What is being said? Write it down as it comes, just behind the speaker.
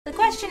The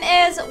question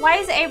is, why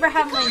is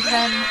Abraham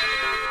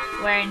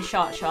Lincoln wearing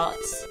short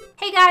shorts?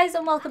 Hey guys,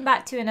 and welcome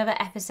back to another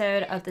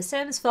episode of the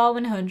Sims 4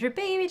 100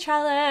 Baby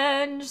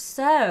Challenge.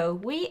 So,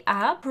 we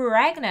are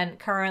pregnant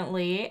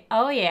currently.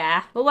 Oh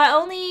yeah. But we're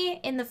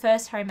only in the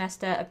first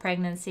trimester of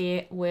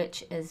pregnancy,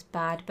 which is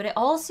bad. But it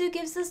also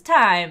gives us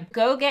time.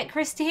 Go get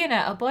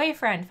Christina a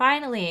boyfriend,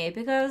 finally.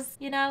 Because,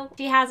 you know,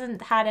 she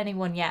hasn't had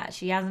anyone yet.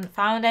 She hasn't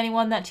found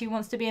anyone that she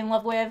wants to be in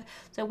love with.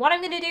 So what I'm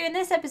going to do in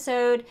this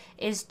episode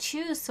is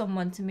choose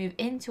someone to move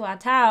into our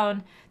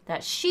town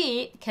that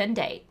she can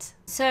date.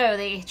 So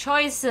the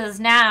choices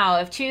now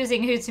of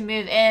choosing who to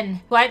move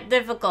in, quite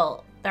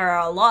difficult. There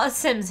are a lot of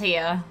Sims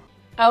here.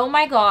 Oh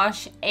my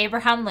gosh,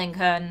 Abraham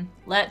Lincoln.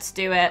 Let's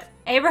do it.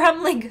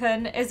 Abraham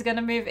Lincoln is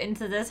gonna move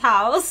into this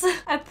house.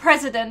 A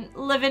president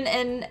living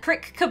in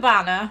Crick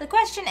Cabana. The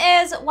question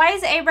is, why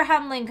is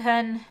Abraham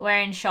Lincoln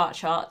wearing short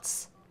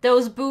shorts?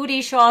 Those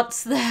booty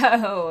shorts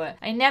though.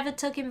 I never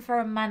took him for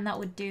a man that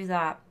would do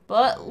that.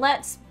 But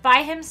let's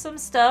buy him some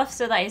stuff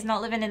so that he's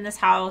not living in this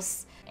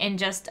house in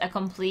just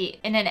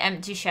in an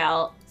empty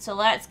shell. So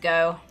let's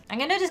go. I'm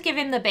gonna just give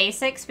him the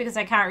basics because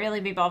I can't really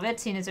be bothered,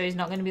 seeing as though he's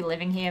not gonna be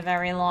living here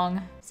very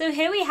long. So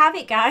here we have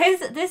it, guys.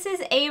 This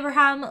is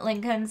Abraham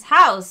Lincoln's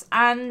house,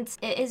 and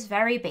it is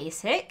very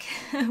basic.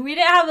 We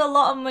didn't have a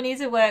lot of money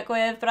to work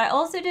with, but I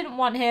also didn't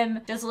want him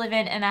just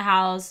living in a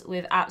house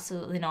with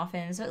absolutely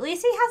nothing. So at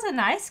least he has a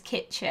nice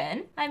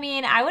kitchen. I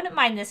mean, I wouldn't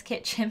mind this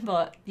kitchen,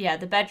 but yeah,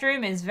 the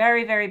bedroom is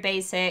very, very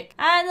basic.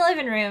 And the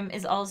living room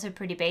is also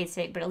pretty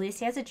basic, but at least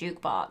he has a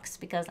jukebox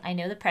because I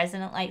know the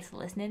president likes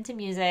listening to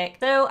music.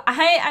 So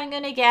I'm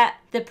gonna get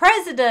the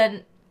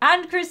president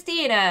and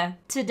Christina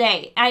to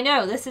date. I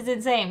know, this is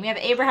insane. We have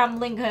Abraham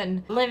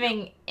Lincoln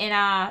living in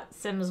our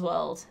Sims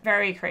world.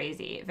 Very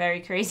crazy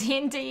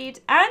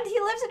indeed. And he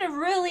lives in a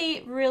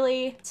really,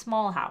 really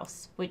small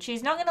house, which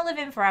he's not gonna live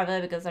in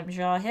forever because I'm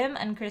sure him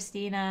and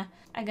Christina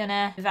are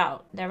gonna move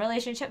out. Their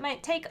relationship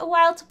might take a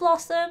while to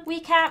blossom.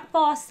 We can't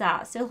force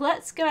that. So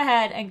let's go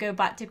ahead and go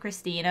back to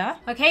Christina.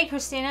 Okay,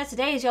 Christina,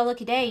 today is your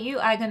lucky day. You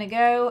are gonna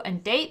go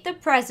and date the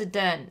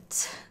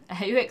president.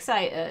 Are you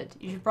excited?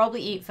 You should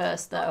probably eat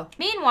first though.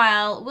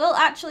 Meanwhile, we'll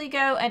actually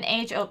go and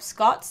age up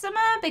Scott some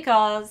more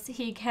because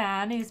he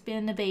can. He's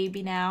been a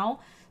baby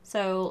now.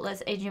 So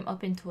let's age him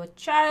up into a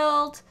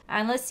child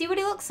and let's see what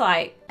he looks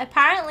like.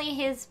 Apparently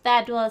his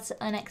bed was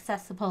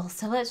inaccessible,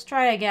 so let's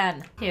try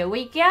again. Here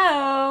we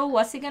go.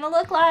 What's he gonna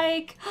look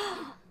like?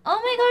 Oh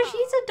my gosh,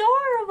 he's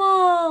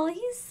adorable.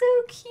 He's so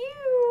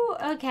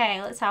cute. Okay,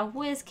 let's have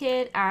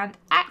WizKid and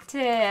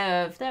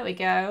Active. There we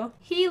go.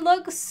 He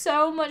looks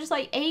so much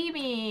like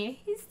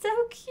Amy. He's so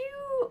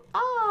cute.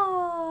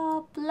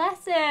 Oh,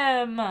 bless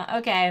him.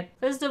 Okay,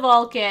 first of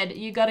all, kid,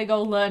 you gotta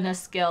go learn a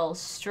skill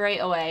straight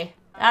away.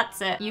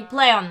 That's it. You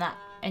play on that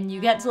and you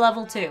get to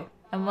level 2.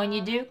 And when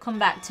you do, come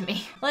back to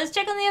me. Let's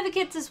check on the other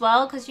kids as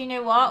well, because you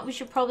know what? We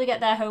should probably get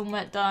their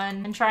homework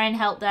done and try and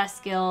help their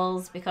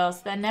skills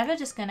because they're never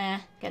just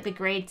gonna get the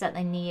grades that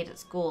they need at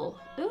school.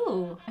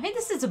 Ooh, I think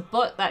this is a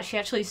book that she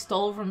actually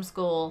stole from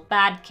school.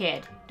 Bad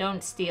kid,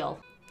 don't steal.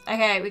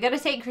 Okay, we gotta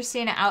take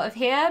Christina out of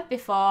here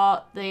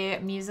before the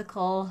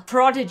musical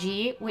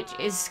prodigy, which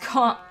is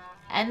Scott,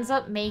 ends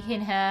up making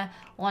her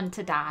want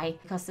to die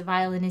because the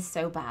violin is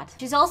so bad.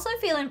 She's also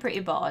feeling pretty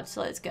bored,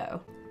 so let's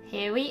go.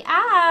 Here we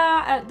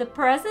are at the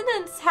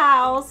president's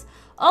house.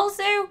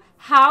 Also,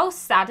 how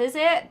sad is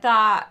it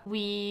that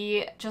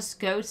we just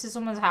go to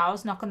someone's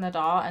house, knock on the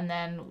door, and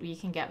then we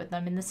can get with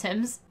them in The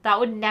Sims? That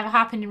would never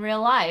happen in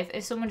real life.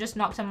 If someone just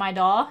knocked on my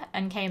door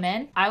and came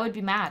in, I would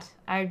be mad.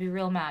 I would be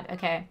real mad.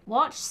 Okay,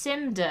 watch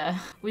Simda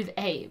with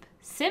Abe.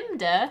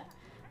 Simda?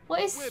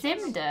 What is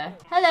Simda?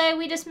 Hello,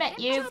 we just met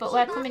you, but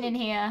we're coming in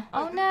here.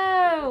 Oh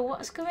no,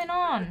 what's going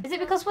on? Is it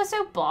because we're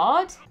so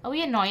bored? Are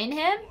we annoying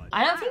him?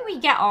 I don't think we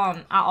get on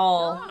at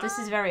all. This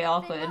is very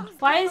awkward.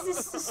 Why is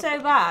this so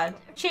bad?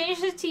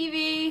 Change the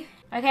TV.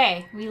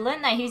 Okay, we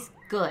learned that he's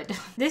good.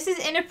 This is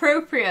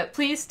inappropriate.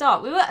 Please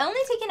stop. We were only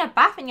taking a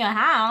bath in your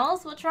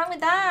house. What's wrong with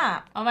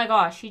that? Oh my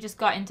gosh, he just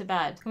got into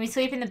bed. Can we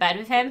sleep in the bed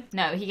with him?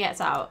 No, he gets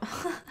out.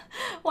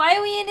 Why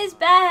are we in his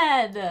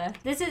bed?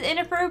 This is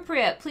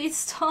inappropriate. Please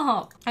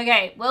stop.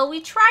 Okay, well, we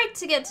tried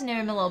to get to know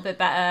him a little bit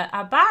better.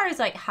 Our bar is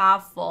like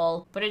half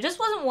full, but it just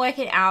wasn't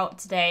working out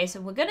today.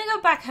 So we're gonna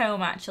go back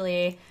home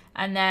actually.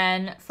 And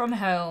then from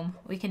home,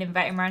 we can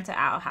invite him around to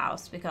our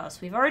house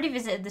because we've already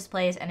visited this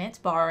place and it's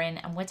boring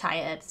and we're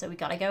tired, so we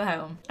gotta go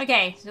home.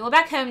 Okay, so we're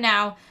back home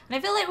now. And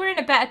I feel like we're in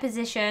a better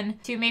position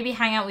to maybe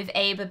hang out with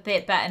Abe a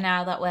bit better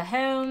now that we're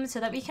home so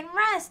that we can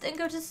rest and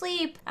go to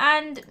sleep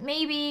and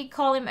maybe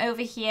call him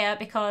over here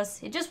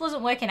because it just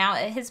wasn't working out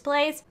at his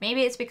place.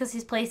 Maybe it's because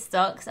his place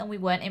sucks and we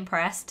weren't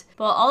impressed.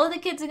 But all of the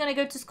kids are gonna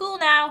go to school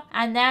now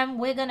and then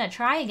we're gonna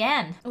try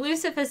again.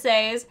 Lucifer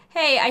says,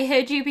 hey, I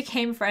heard you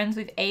became friends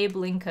with Abe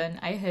Lincoln.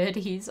 I heard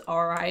he's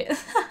alright.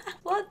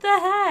 What the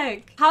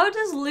heck? How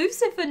does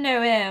Lucifer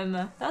know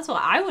him? That's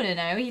what I want to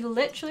know. He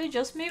literally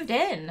just moved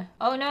in.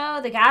 Oh no,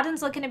 the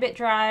garden's looking a bit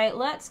dry.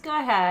 Let's go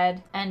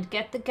ahead and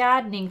get the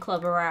gardening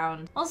club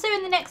around. Also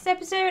in the next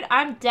episode,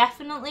 I'm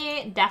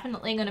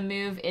definitely gonna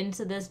move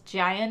into this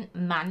giant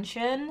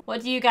mansion.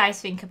 What do you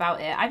guys think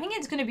about it? I think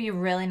it's gonna be a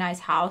really nice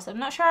house. I'm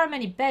not sure how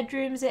many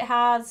bedrooms it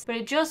has, but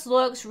it just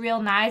looks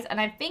real nice, and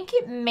I think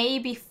it may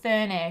be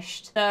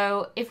furnished.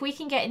 So if we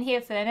can get in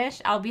here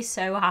furnished, I'll be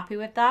so happy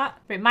with that.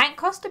 But it might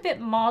cost a bit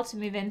more to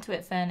move into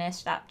it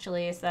furnished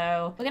actually,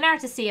 so we're gonna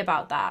have to see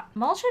about that.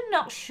 I'm also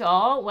not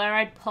sure where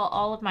I'd put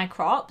all of my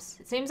crops.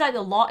 It seems like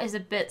the lot is a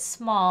bit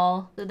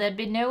small, so there'd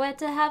be nowhere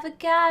to have a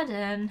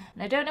garden.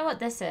 And I don't know what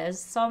this is.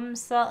 Some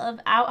sort of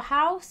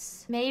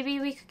outhouse? Maybe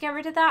we could get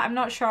rid of that? I'm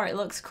not sure. It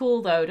looks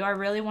cool though. Do I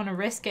really want to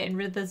risk getting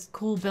rid of this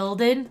cool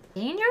building?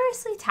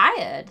 Dangerously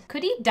tired.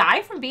 Could he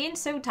die from being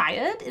so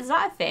tired? Is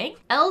that a thing?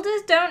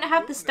 Elders don't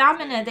have the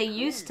stamina they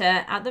used to.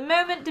 At the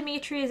moment,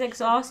 Dimitri is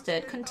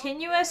exhausted.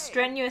 Continuous,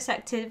 strenuous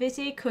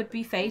activity could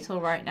be fatal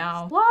right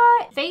now.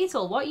 What?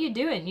 Fatal? What are you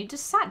doing? You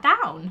just sat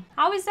down.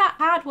 How is that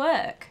hard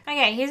work?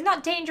 Okay, he's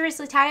not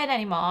dangerously tired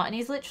anymore, and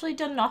he's literally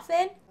done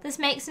nothing. This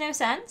makes no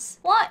sense.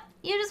 What?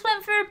 You just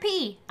went for a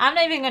pee. I'm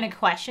not even gonna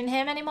question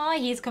him anymore.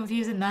 He's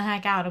confusing the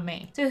heck out of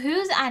me. So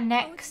who's our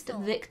next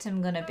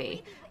victim gonna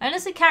be? I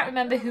honestly can't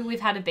remember who we've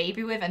had a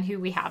baby with and who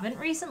we haven't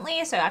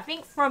recently. So I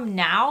think from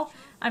now,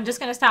 I'm just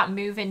gonna start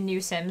moving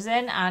new Sims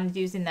in and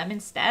using them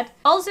instead.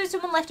 Also,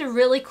 someone left a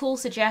really cool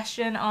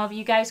suggestion of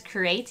you guys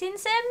creating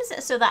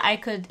Sims so that I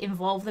could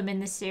involve them in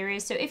this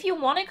series. So if you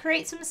want to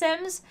create some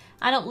Sims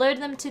and upload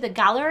them to the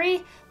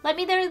gallery, let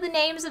me know the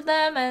names of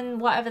them and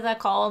whatever they're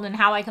called and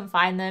how I can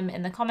find them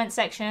in the comment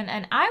section,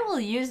 and I will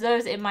use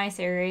those in my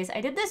series.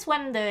 I did this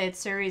when the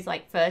series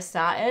like first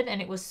started,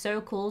 and it was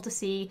so cool to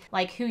see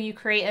like who you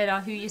created or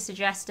who you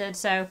suggested.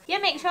 So yeah,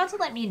 make sure to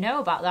let me know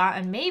about that,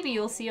 and maybe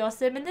you'll see your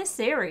Sim in this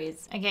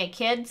series. Okay,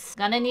 kids,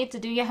 gonna need to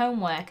do your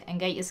homework and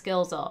get your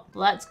skills up.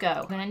 Let's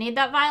go. Gonna need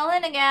that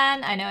violin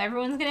again. I know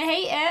everyone's gonna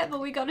hate it, but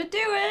we gotta do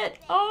it.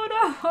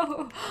 Oh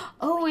no.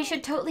 Oh, we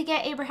should totally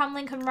get Abraham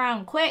Lincoln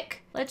round.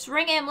 Quick, let's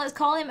ring him. Let's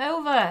call him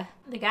over.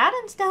 The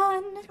garden's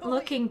done.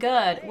 Looking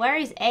good. Where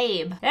is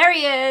Abe? There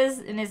he is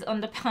in his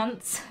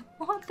underpants.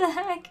 What the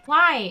heck?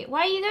 Why?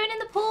 Why are you going in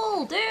the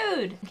pool,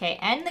 dude? Okay,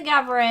 end the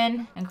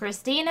gathering. And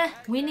Christina,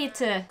 we need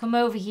to come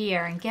over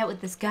here and get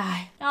with this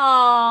guy.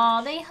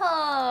 Oh, they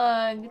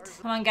hugged.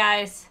 Come on,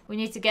 guys. We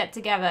need to get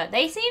together.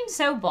 They seem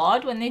so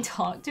bored when they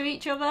talk to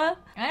each other.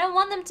 I don't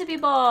want them to be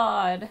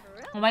bored.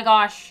 Oh my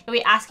gosh. Are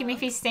we asking him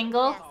if he's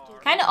single?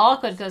 Kind of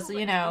awkward because,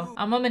 you know,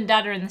 our mum and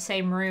dad are in the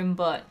same room,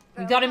 but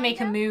we gotta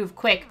make a move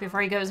quick before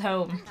he goes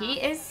home.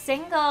 He is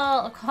single.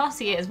 Of course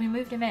he is. We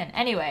moved him in.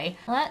 Anyway,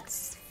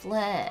 let's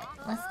flirt.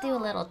 Let's do a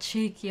little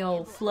cheeky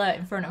old flirt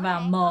in front of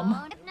our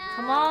mum.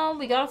 Come on,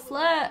 we gotta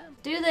flirt.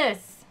 Do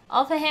this.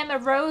 Offer him a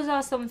rose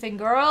or something,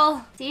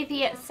 girl. See if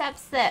he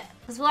accepts it.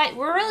 Because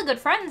we're really good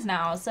friends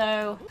now,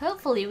 so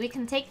hopefully we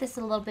can take this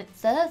a little bit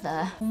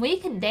further. We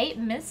can date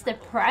Mr.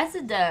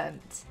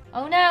 President.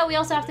 Oh no, we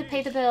also have to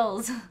pay the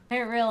bills. I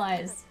didn't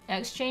realize.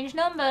 Exchange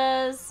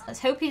numbers. Let's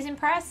hope he's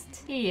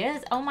impressed. He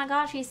is. Oh my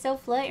gosh, he's so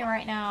flirty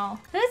right now.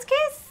 First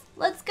kiss.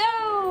 Let's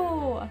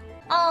go.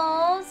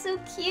 Oh, so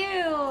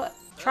cute.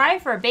 Try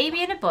for a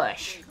baby in a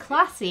bush.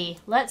 Classy.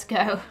 Let's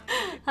go.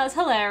 That's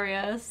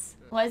hilarious.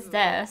 What is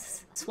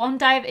this? Swan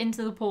dive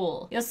into the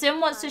pool. Your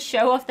sim wants to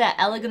show off their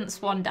elegant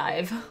swan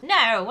dive.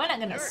 No, we're not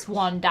gonna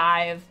swan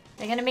dive.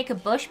 They're gonna make a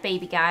bush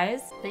baby,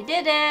 guys. They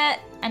did it.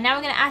 And now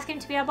we're gonna ask him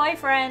to be our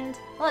boyfriend.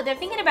 Look, they're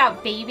thinking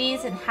about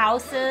babies and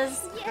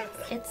houses.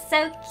 It's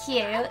so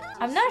cute.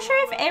 I'm not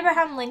sure if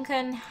Abraham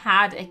Lincoln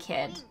had a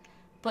kid,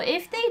 but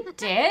if they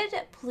did,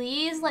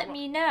 please let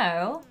me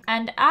know.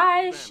 And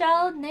I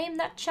shall name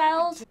that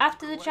child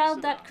after the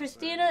child that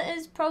Christina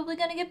is probably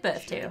gonna give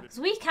birth to. Because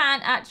we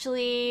can't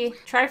actually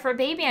try for a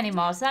baby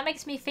anymore, so that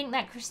makes me think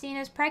that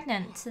Christina's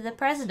pregnant to the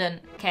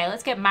president. Okay,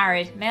 let's get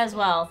married. May as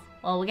well.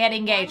 Well, we'll get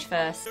engaged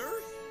first.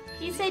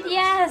 He said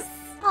yes.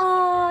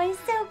 Oh, he's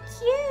so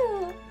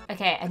cute.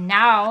 Okay, and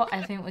now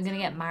I think we're gonna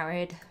get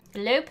married.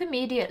 Elope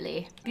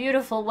immediately.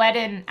 Beautiful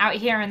wedding out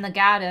here in the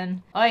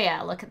garden. Oh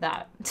yeah, look at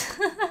that.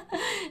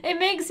 It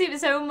makes it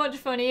so much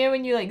funnier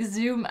when you like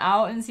zoom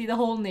out and see the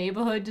whole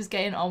neighborhood just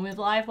getting on with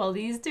life while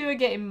these two are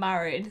getting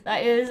married.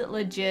 That is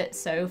legit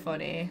so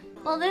funny.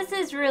 Well, this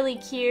is really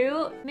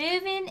cute.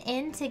 Moving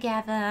in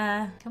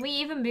together. Can we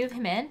even move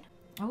him in?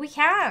 Oh, we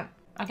can't.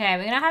 Okay,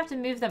 we're gonna have to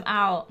move them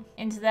out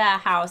into their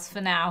house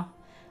for now.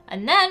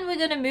 And then we're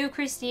gonna move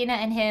Christina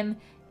and him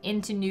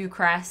into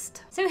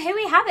Newcrest. So here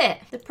we have it.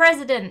 The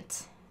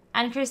president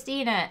and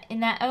Christina in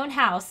their own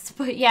house.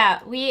 But yeah,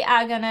 we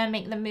are gonna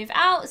make them move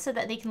out so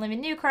that they can live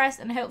in Newcrest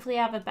and hopefully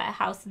have a better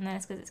house than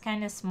this because it's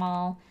kind of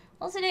small.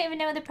 Also, don't even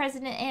know where the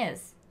president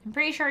is. I'm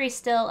pretty sure he's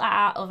still at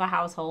our other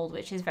household,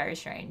 which is very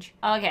strange.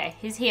 Okay,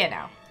 he's here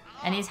now.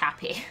 and he's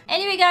happy.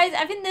 Anyway guys,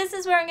 I think this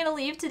is where I'm going to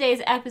leave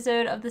today's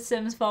episode of the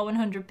Sims 4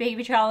 100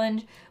 Baby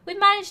Challenge. We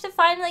managed to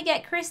finally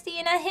get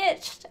Christina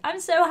hitched. I'm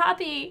so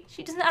happy.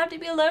 She doesn't have to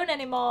be alone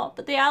anymore,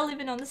 but they are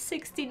living on the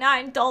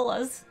 $69.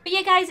 But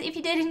yeah guys, if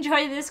you did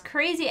enjoy this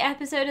crazy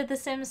episode of the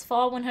Sims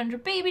 4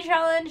 100 Baby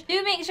Challenge,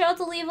 do make sure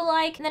to leave a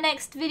like. In the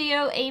next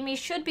video, Amy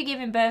should be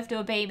giving birth to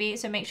a baby,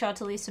 so make sure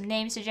to leave some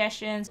name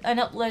suggestions and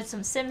upload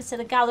some Sims to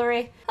the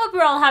gallery. Hope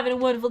you're all having a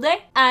wonderful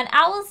day, and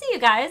I will see you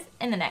guys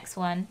in the next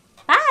one.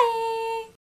 Bye!